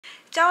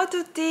Ciao a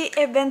tutti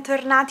e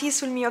bentornati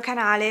sul mio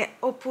canale,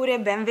 oppure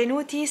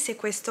benvenuti se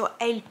questo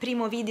è il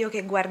primo video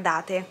che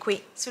guardate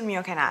qui sul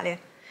mio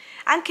canale.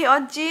 Anche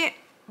oggi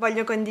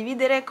voglio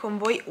condividere con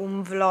voi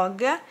un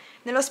vlog,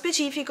 nello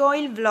specifico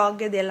il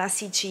vlog della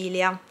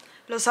Sicilia.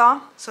 Lo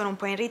so, sono un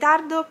po' in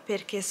ritardo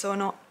perché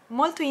sono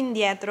molto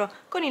indietro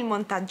con il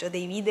montaggio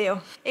dei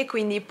video e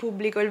quindi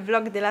pubblico il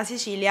vlog della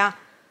Sicilia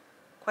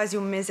quasi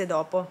un mese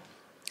dopo.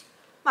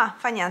 Ma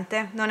fa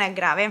niente, non è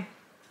grave.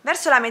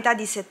 Verso la metà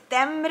di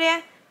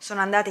settembre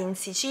sono andata in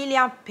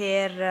Sicilia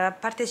per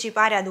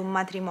partecipare ad un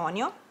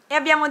matrimonio e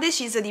abbiamo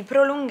deciso di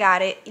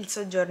prolungare il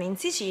soggiorno in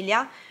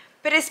Sicilia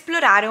per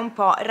esplorare un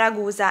po'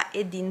 Ragusa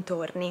e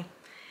dintorni.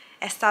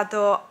 È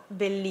stato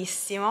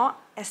bellissimo,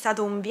 è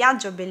stato un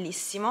viaggio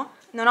bellissimo.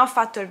 Non ho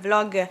fatto il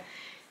vlog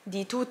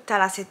di tutta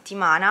la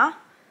settimana,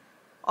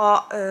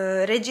 ho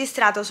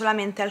registrato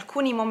solamente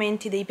alcuni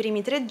momenti dei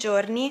primi 3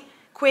 giorni,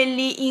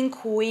 quelli in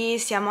cui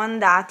siamo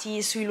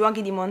andati sui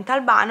luoghi di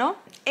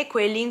Montalbano e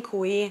quelli in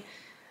cui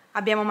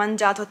abbiamo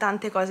mangiato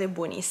tante cose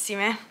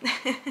buonissime.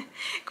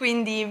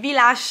 Quindi vi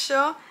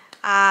lascio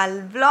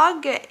al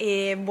vlog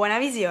e buona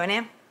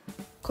visione!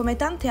 Come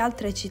tante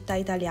altre città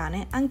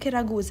italiane, anche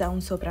Ragusa ha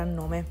un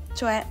soprannome,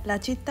 cioè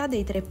la città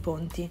dei 3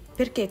 ponti,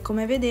 perché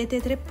come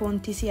vedete 3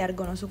 ponti si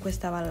ergono su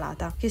questa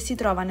vallata, che si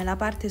trova nella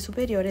parte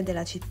superiore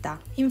della città.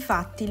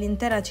 Infatti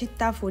l'intera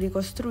città fu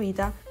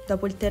ricostruita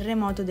dopo il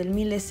terremoto del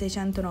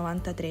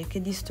 1693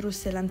 che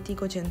distrusse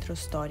l'antico centro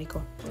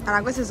storico.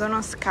 Allora, queste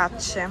sono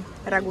scacce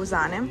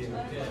ragusane,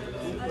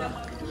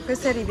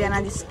 questa è ripiena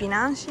di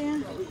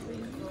spinaci,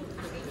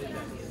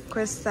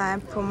 questa è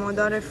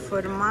pomodoro e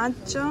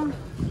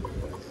formaggio,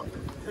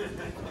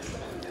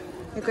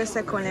 e questo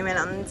è con le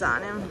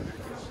melanzane.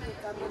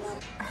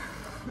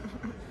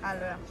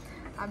 Allora,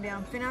 abbiamo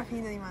appena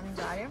finito di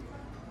mangiare,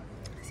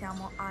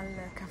 siamo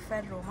al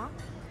caffè Roma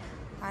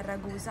a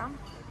Ragusa,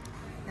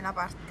 nella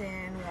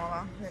parte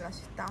nuova della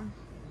città,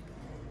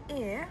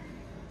 e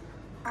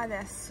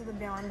adesso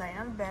dobbiamo andare in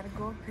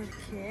albergo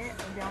perché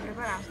dobbiamo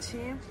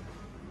prepararci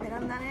per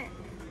andare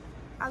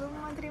ad un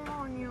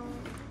matrimonio.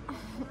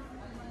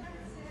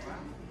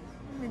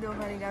 Mi devo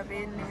fare i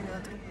capelli, mi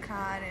devo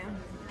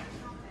truccare.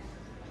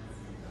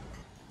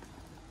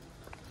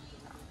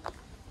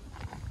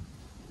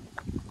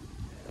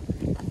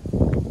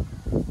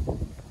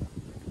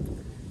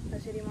 La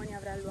cerimonia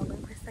avrà luogo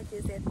in questa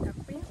chiesetta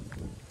qui.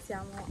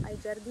 Siamo ai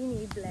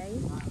giardini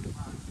Iblei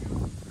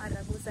a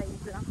Ragusa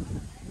Ibla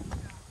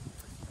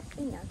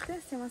e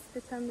niente, stiamo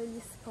aspettando gli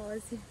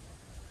sposi.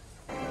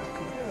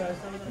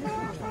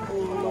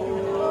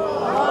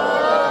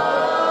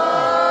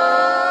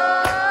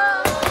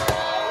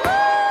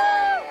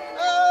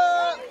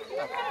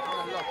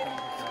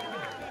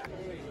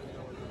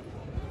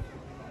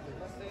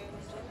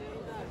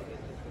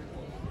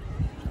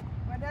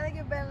 Guardate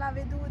che bella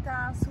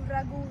veduta su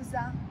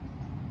Ragusa.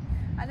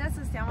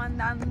 Adesso stiamo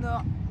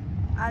andando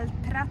al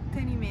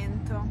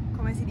trattenimento,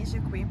 come si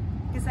dice qui,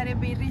 che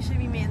sarebbe il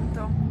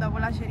ricevimento dopo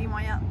la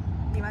cerimonia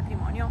di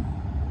matrimonio.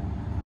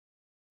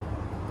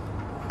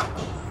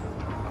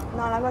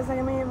 No, la cosa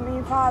che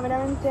mi fa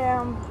veramente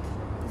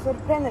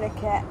sorprendere è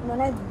che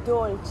non è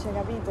dolce,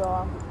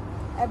 capito?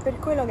 È per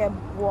quello che è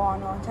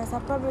buono, cioè sa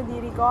proprio di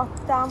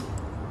ricotta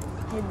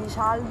e di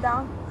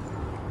cialda,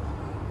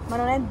 ma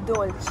non è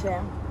dolce,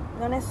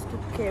 non è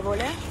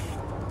stucchevole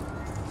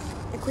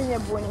e quindi è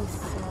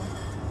buonissimo.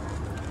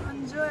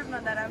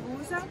 Buongiorno da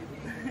Ragusa,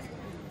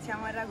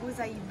 siamo a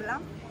Ragusa Ibla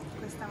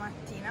questa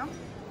mattina,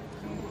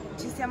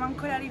 ci stiamo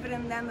ancora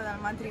riprendendo dal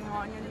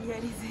matrimonio di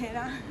ieri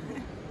sera,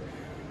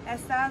 è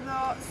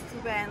stato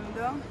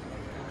stupendo,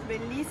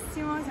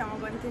 bellissimo, siamo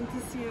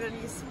contentissimi per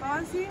gli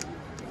sposi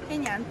e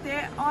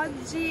niente,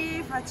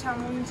 oggi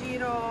facciamo un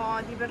giro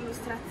di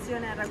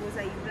perlustrazione a Ragusa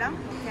Ibla,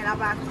 che è la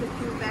parte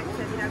più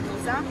vecchia di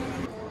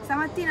Ragusa.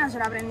 Stamattina ce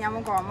la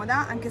prendiamo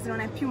comoda, anche se non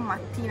è più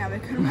mattina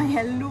perché ormai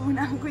è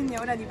l'una, quindi è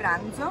ora di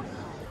pranzo.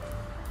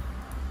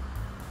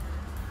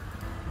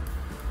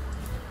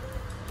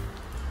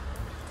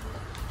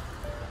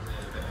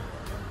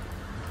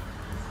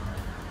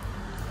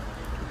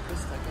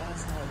 Questa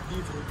casa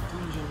dietro tutto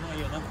un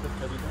gennaio nacque il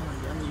capitano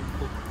di ogni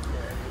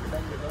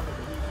medaglie d'oro.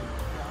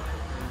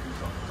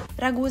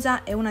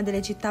 Ragusa è una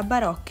delle città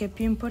barocche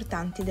più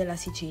importanti della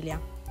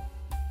Sicilia.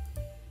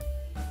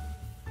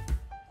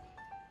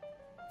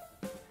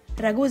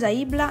 Ragusa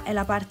Ibla è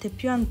la parte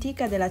più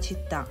antica della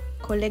città,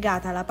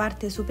 collegata alla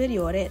parte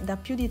superiore da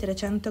più di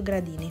 300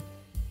 gradini.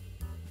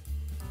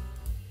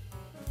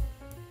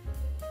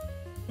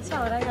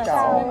 Ciao ragazzi,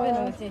 Ciao.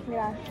 benvenuti.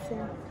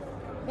 Grazie.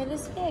 Ve le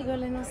spiego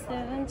le nostre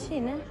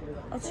arancine?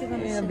 O ci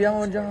conoscete?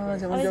 Siamo già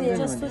Avete venuti.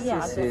 già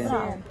studiato? Sì, sì.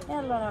 Bravo. E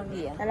allora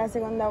via. È la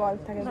seconda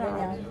volta che Bravi.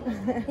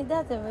 veniamo. Mi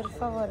date per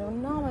favore un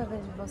nome per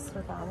il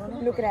vostro tavolo?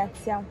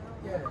 Lucrezia.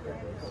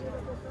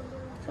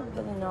 Che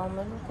bel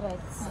nome,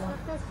 Lucrezia.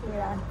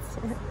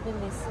 Grazie.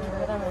 Bellissimo,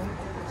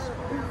 veramente.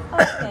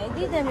 Ok,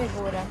 ditemi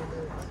pure.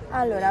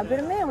 Allora,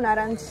 per me è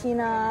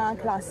un'arancina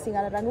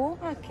classica al ragù.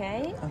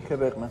 Ok, Anche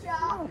per me.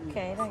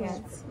 ok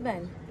ragazzi,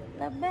 bene.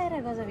 Da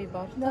bere cosa vi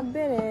porto? Da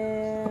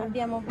bere...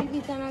 Abbiamo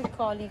bibite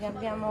analcoliche,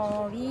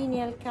 abbiamo vini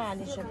al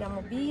calice,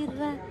 abbiamo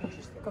birre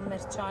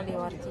commerciali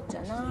o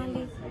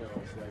artigianali.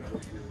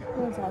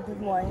 Non so, che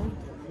vuoi?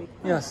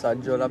 Io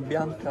assaggio la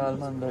bianca al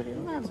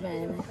mandarino. Va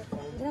bene,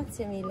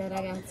 grazie mille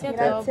ragazzi, a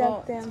Grazie dopo.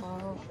 a te.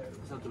 Ciao.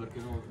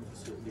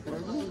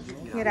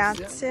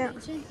 Grazie.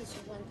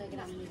 150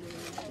 grammi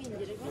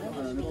di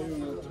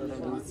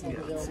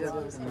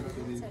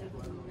quindi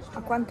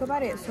A quanto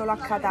pare solo a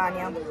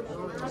Catania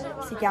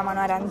si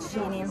chiamano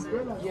arancini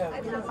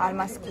al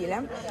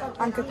maschile,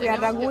 anche qui a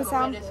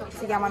Ragusa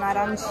si chiamano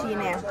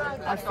arancine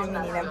al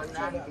femminile.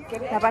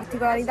 La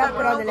particolarità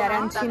però delle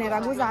arancine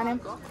ragusane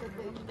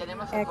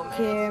è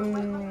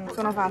che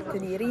sono fatte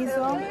di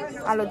riso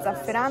allo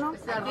zafferano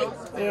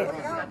e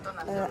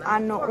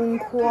hanno un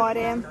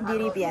cuore di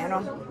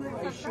ripieno,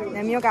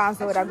 nel mio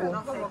caso ragù,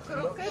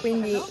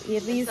 quindi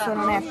il riso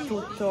non è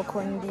tutto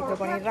condito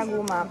con il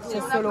ragù ma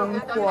c'è solo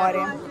un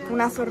cuore,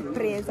 una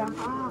sorpresa,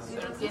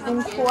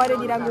 un cuore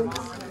di ragù.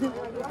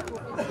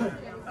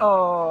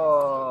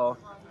 Oh!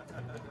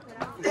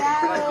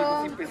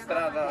 Così per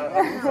strada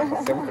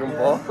sempre un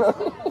po'.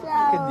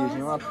 Che dici,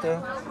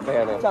 Matte?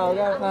 Bene. Ciao,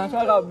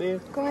 ciao Robby.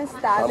 Come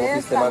Stavo state?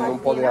 sistemando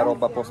un po' della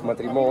stamattina? roba post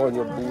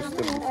matrimonio,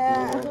 buste,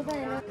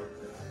 bustine.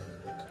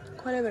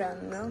 Quale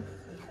prendo?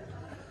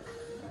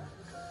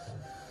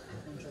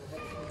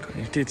 Con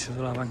il tizio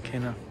sulla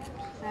panchina.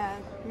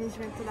 Mi ci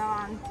metto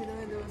davanti,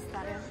 dove devo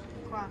stare?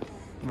 Qua.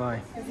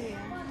 Vai. Così.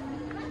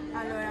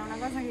 Allora, una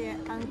cosa che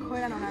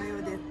ancora non avevo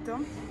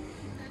detto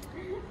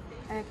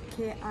è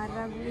che a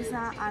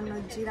Ragusa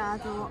hanno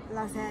girato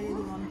la serie di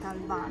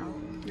Montalbano,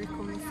 del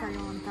commissario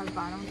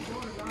Montalbano.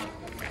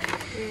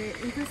 E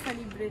in questa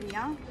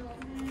libreria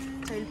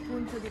c'è il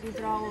punto di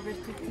ritrovo per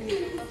tutti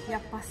gli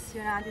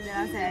appassionati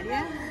della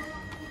serie.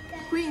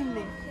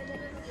 Quindi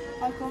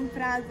ho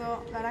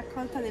comprato la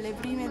raccolta delle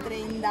prime 3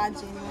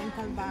 indagini di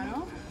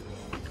Montalbano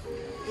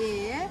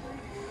e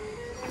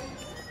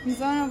mi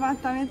sono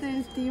fatta mettere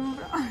il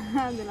timbro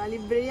della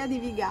libreria di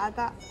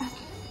Vigata.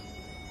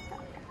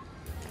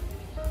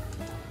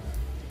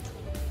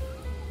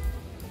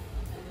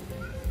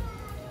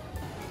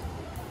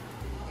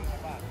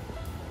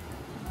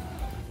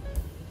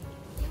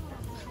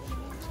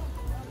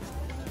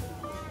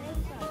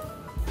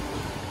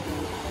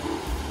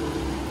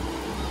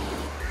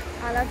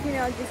 Alla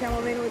fine oggi siamo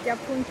venuti a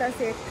Punta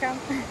Secca,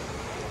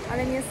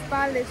 alle mie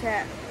spalle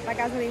c'è la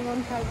casa di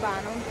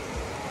Montalbano,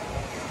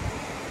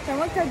 c'è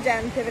molta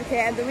gente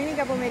perché è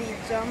domenica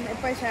pomeriggio e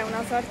poi c'è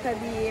una sorta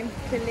di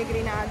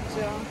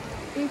pellegrinaggio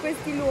in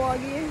questi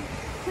luoghi.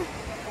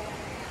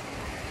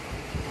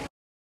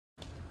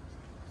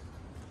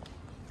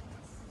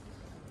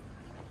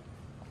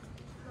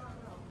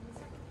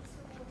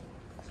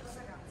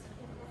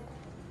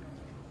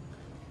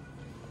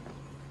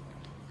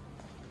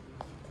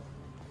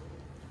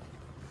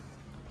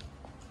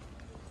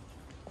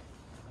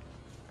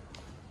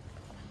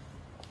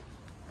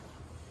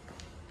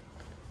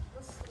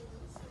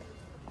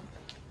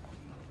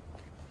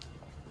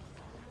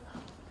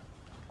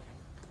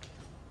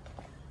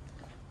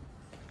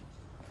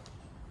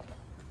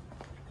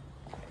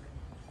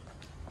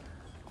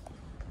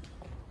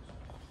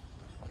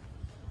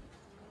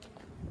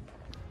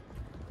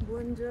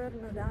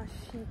 Buongiorno da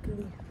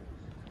Scicli.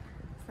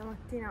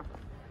 Stamattina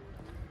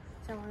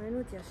siamo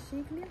venuti a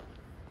Scicli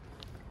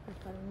per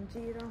fare un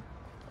giro.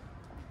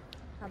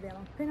 Abbiamo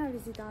appena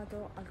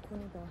visitato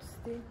alcuni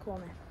posti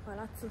come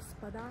Palazzo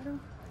Spadaro,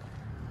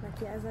 la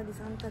chiesa di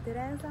Santa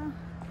Teresa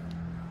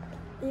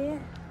e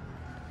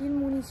il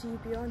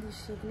municipio di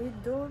Scicli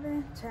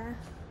dove c'è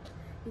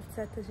il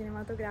set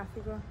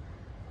cinematografico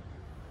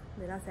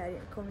della serie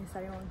Il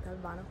commissario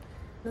Montalbano.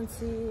 Non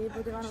si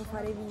potevano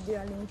fare video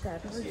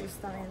all'interno,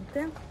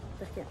 giustamente,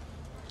 perché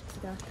si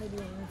tratta di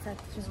un set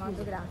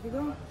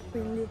cinematografico,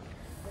 quindi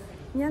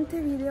niente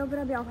video,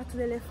 però abbiamo fatto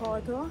delle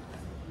foto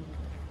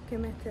che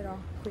metterò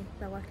qui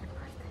da qualche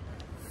parte.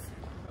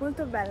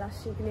 Molto bella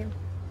Scicli,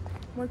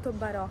 molto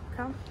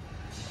barocca,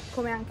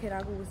 come anche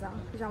Ragusa,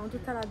 diciamo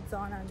tutta la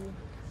zona di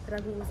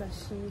Ragusa,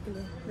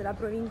 Scicli, della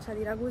provincia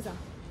di Ragusa,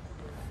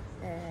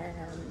 è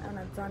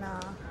una zona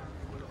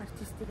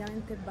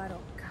artisticamente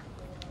barocca.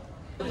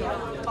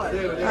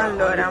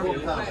 Allora,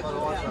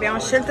 abbiamo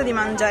scelto di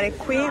mangiare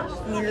qui,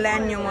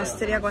 Millennium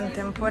Osteria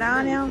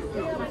Contemporanea,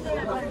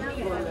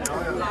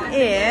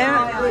 e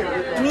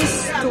mi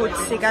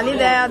stuzzica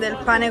l'idea del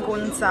pane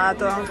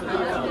cunzato,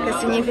 che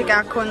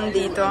significa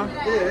condito.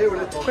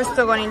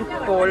 Questo con il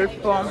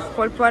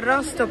polpo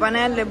arrosto,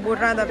 panelle,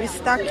 burrata,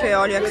 pistacchio e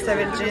olio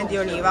extravergine di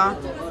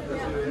oliva.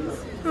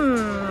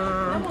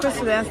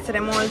 Questo deve essere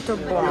molto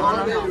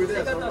buono.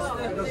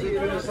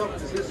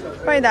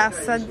 Poi da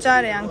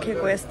assaggiare anche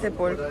queste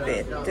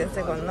polpette,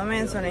 secondo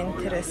me sono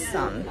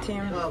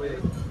interessanti.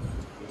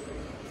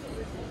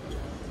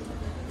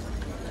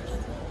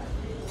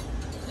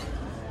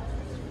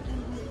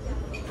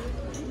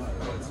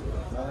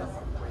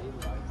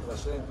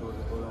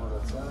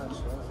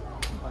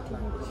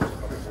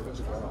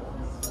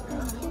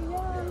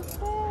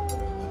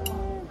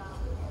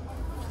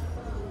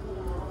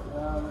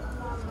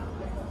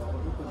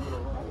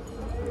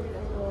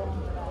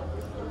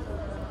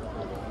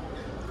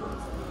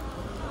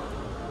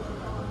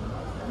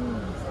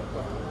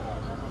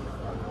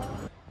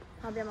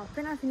 Abbiamo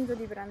appena finito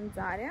di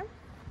pranzare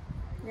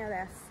e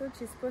adesso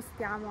ci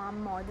spostiamo a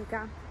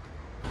Modica.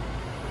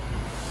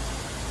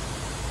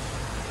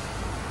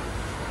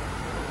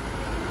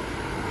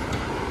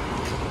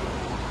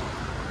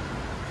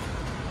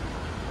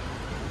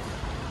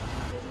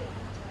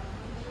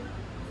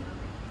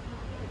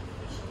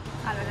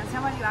 Allora,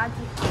 siamo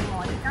arrivati a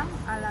Modica,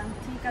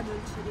 all'antica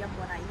dolceria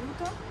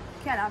Buonaiuto,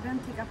 che è la più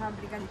antica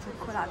fabbrica di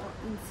cioccolato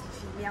in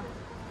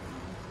Sicilia.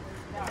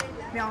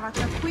 Abbiamo fatto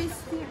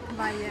acquisti,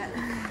 varie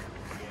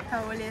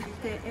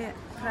tavolette e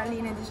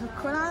praline di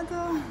cioccolato,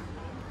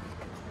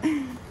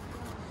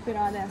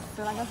 però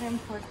adesso la cosa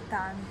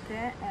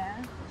importante è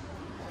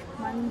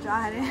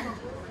mangiare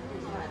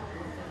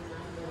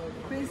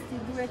questi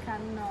due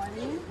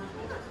cannoli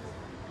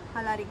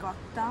alla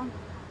ricotta.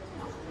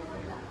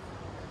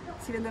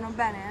 Si vedono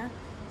bene?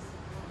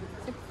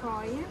 E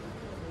poi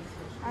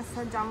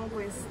assaggiamo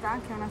questa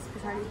che è una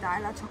specialità, è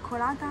la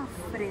cioccolata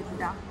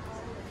fredda.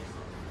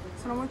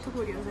 Sono molto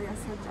curiosa di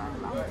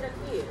assaggiarla.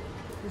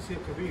 Sì, ho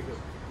capito.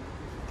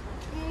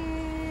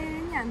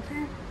 E niente.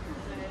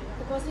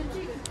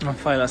 Non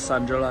fai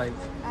l'assaggio live?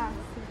 Ah,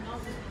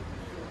 sì.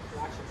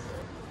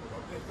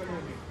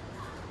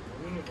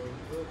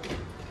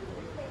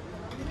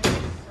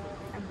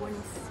 È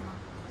buonissima.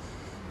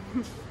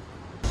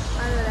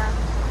 Allora,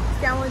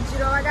 stiamo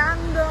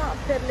girovagando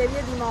per le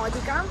vie di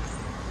Modica.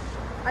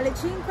 Alle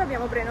 5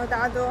 abbiamo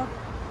prenotato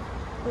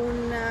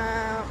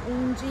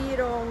un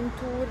giro, un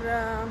tour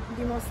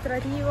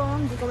dimostrativo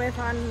di come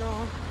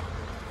fanno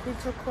il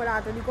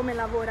cioccolato, di come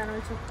lavorano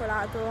il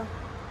cioccolato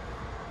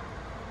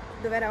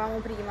dove eravamo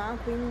prima,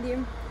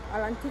 quindi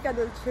all'antica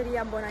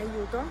dolceria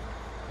Buonaiuto,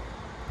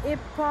 e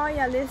poi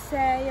alle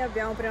 6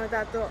 abbiamo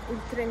prenotato il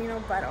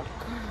trenino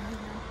barocco.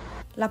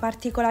 La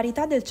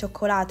particolarità del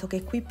cioccolato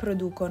che qui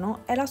producono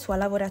è la sua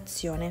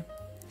lavorazione.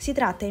 Si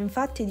tratta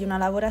infatti di una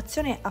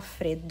lavorazione a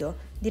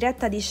freddo,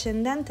 diretta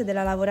discendente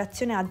della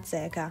lavorazione a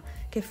zeca,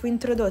 che fu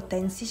introdotta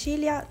in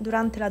Sicilia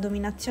durante la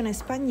dominazione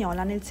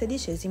spagnola nel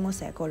XVI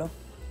secolo.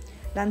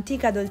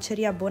 L'antica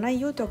dolceria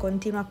Buonaiuto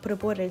continua a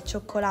proporre il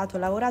cioccolato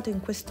lavorato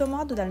in questo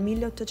modo dal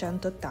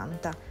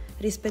 1880,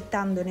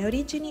 rispettandone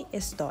origini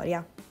e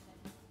storia.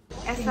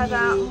 È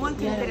stata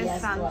molto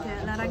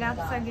interessante, la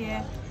ragazza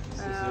che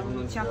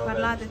ci ha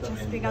parlato e ci ha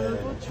spiegato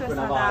tutto, è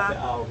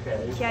stata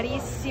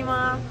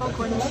chiarissima,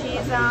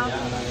 concisa,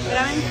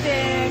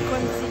 veramente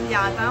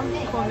consigliata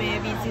come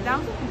visita.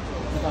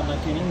 Li fanno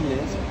anche in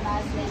inglese?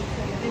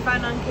 Li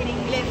fanno anche in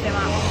inglese,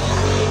 ma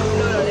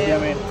loro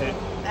ovviamente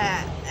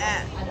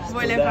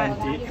voi le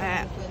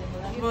fate,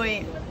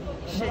 voi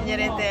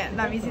sceglierete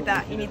la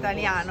visita in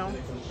italiano,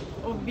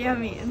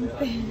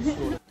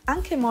 ovviamente.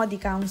 Anche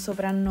Modica ha un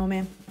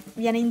soprannome.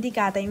 Viene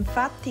indicata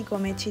infatti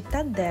come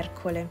città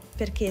d'Ercole,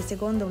 perché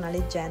secondo una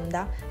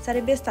leggenda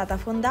sarebbe stata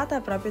fondata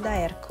proprio da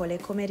Ercole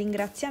come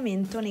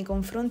ringraziamento nei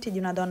confronti di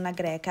una donna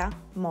greca,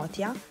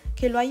 Motia,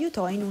 che lo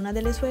aiutò in una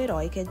delle sue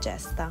eroiche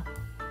gesta.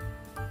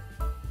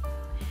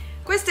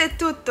 Questo è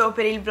tutto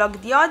per il vlog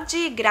di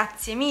oggi,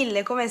 grazie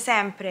mille come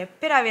sempre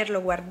per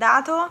averlo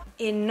guardato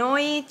e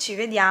noi ci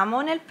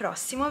vediamo nel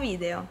prossimo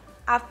video.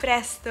 A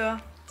presto,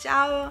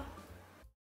 ciao!